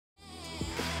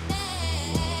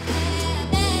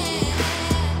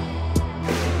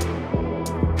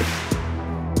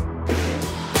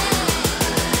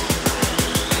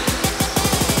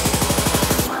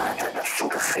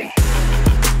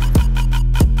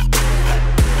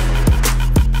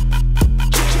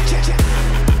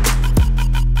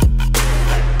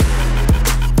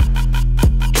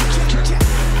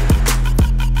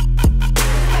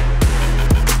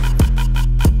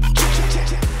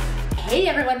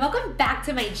and welcome back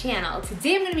to my channel.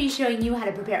 Today I'm going to be showing you how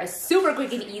to prepare a super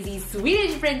quick and easy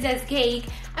Swedish princess cake.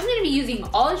 I'm going to be using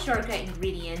all shortcut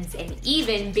ingredients and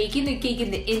even baking the cake in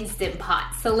the Instant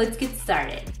Pot. So let's get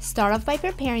started. Start off by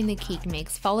preparing the cake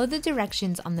mix. Follow the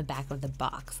directions on the back of the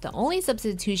box. The only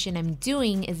substitution I'm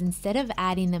doing is instead of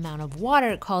adding the amount of water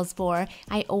it calls for,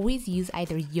 I always use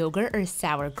either yogurt or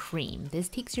sour cream. This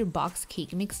takes your box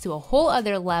cake mix to a whole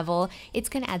other level. It's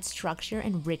going to add structure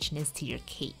and richness to your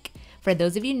cake. For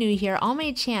those of you new here on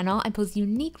my channel, I post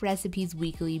unique recipes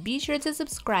weekly. Be sure to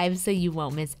subscribe so you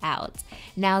won't miss out.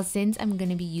 Now, since I'm going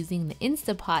to be using the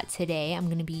Instapot today, I'm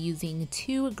going to be using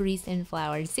 2 greased and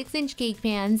floured 6-inch cake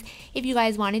pans. If you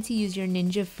guys wanted to use your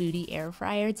Ninja Foodie air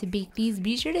fryer to bake these,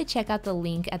 be sure to check out the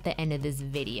link at the end of this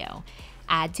video.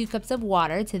 Add 2 cups of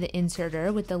water to the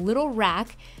inserter with a little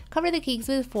rack. Cover the cakes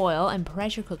with foil and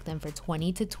pressure cook them for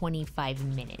 20 to 25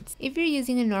 minutes. If you're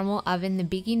using a normal oven, the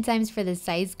baking times for the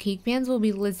size cake pans will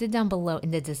be listed down below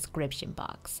in the description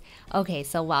box. Okay,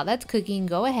 so while that's cooking,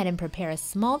 go ahead and prepare a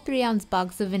small 3-ounce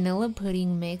box of vanilla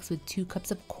pudding mix with 2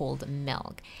 cups of cold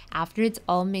milk. After it's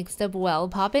all mixed up well,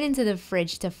 pop it into the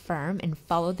fridge to firm and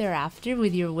follow thereafter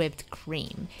with your whipped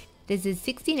cream. This is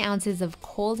 16 ounces of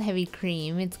cold heavy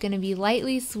cream. It's going to be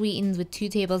lightly sweetened with 2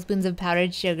 tablespoons of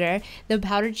powdered sugar. The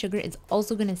powdered sugar is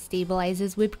also going to stabilize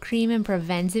this whipped cream and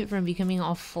prevent it from becoming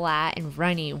all flat and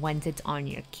runny once it's on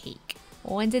your cake.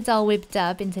 Once it's all whipped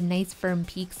up into nice firm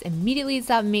peaks, immediately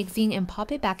stop mixing and pop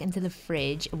it back into the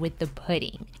fridge with the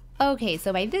pudding. Okay,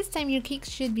 so by this time your cakes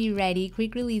should be ready.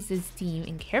 Quick release the steam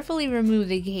and carefully remove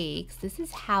the cakes. This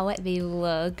is how they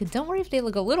look. Don't worry if they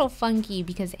look a little funky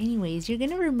because anyways, you're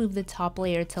gonna remove the top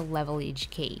layer to level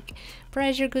each cake.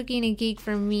 Pressure cooking a cake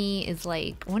for me is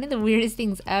like one of the weirdest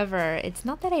things ever. It's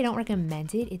not that I don't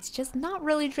recommend it, it's just not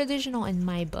really traditional in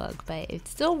my book, but it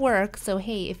still works, so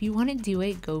hey, if you want to do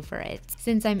it, go for it.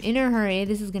 Since I'm in a hurry,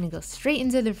 this is gonna go straight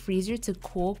into the freezer to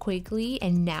cool quickly,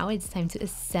 and now it's time to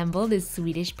assemble this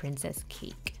Swedish princess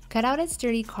cake. Cut out a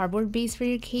sturdy cardboard base for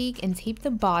your cake and tape the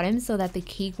bottom so that the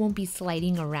cake won't be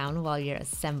sliding around while you're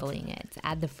assembling it.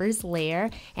 Add the first layer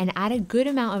and add a good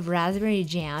amount of raspberry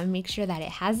jam. Make sure that it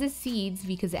has the seeds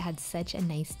because it adds such a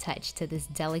nice touch to this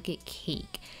delicate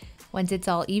cake. Once it's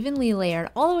all evenly layered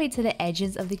all the way to the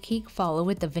edges of the cake, follow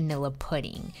with the vanilla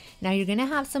pudding. Now you're gonna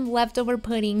have some leftover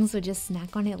pudding, so just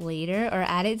snack on it later or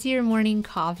add it to your morning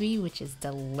coffee, which is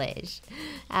delish.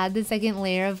 Add the second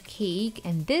layer of cake,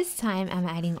 and this time I'm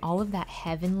adding all of that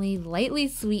heavenly, lightly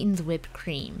sweetened whipped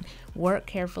cream. Work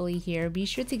carefully here. Be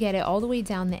sure to get it all the way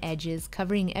down the edges,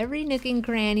 covering every nook and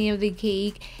cranny of the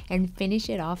cake, and finish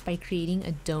it off by creating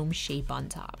a dome shape on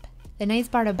top. The nice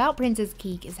part about princess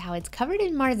cake is how it's covered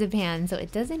in marzipan, so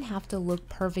it doesn't have to look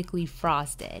perfectly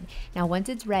frosted. Now once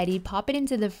it's ready, pop it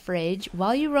into the fridge.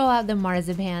 While you roll out the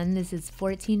marzipan, this is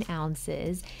 14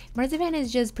 ounces. Marzipan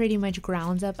is just pretty much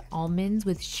ground up almonds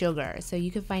with sugar, so you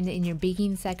can find it in your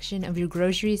baking section of your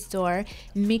grocery store.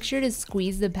 Make sure to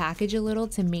squeeze the package a little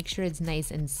to make sure it's nice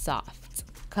and soft.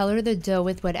 Color the dough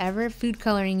with whatever food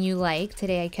coloring you like.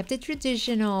 Today I kept it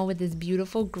traditional with this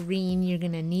beautiful green. You're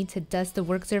gonna need to dust the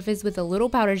work surface with a little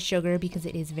powdered sugar because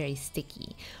it is very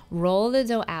sticky. Roll the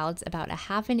dough out about a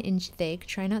 ½ inch thick.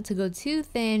 Try not to go too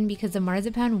thin because the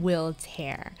marzipan will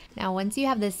tear. Now once you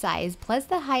have the size plus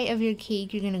the height of your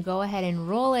cake, you're gonna go ahead and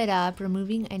roll it up,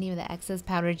 removing any of the excess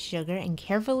powdered sugar and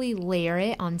carefully layer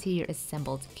it onto your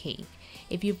assembled cake.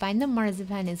 If you find the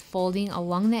marzipan is folding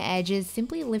along the edges,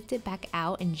 simply lift it back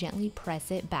out and gently press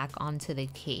it back onto the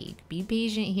cake. Be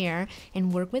patient here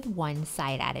and work with one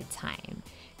side at a time.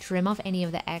 Trim off any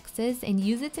of the excess and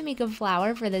use it to make a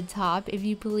flower for the top if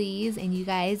you please. And you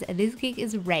guys, this cake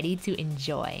is ready to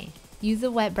enjoy. Use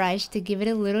a wet brush to give it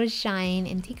a little shine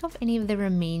and take off any of the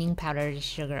remaining powdered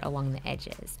sugar along the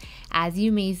edges. As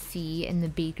you may see in the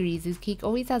bakeries, this cake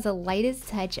always has the lightest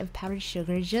touch of powdered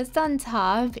sugar just on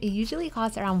top. It usually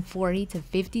costs around $40 to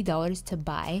 $50 to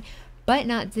buy, but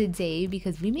not today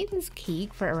because we made this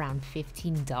cake for around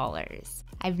 $15.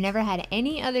 I've never had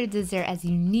any other dessert as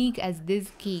unique as this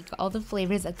cake. All the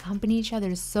flavors accompany each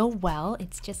other so well,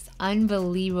 it's just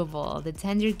unbelievable. The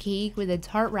tender cake with the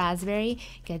tart raspberry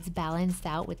gets balanced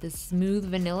out with the smooth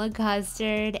vanilla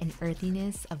custard and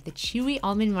earthiness of the chewy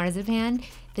almond marzipan.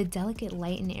 The delicate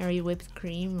light and airy whipped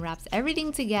cream wraps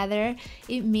everything together.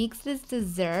 It makes this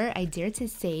dessert, I dare to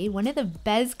say, one of the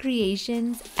best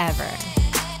creations ever.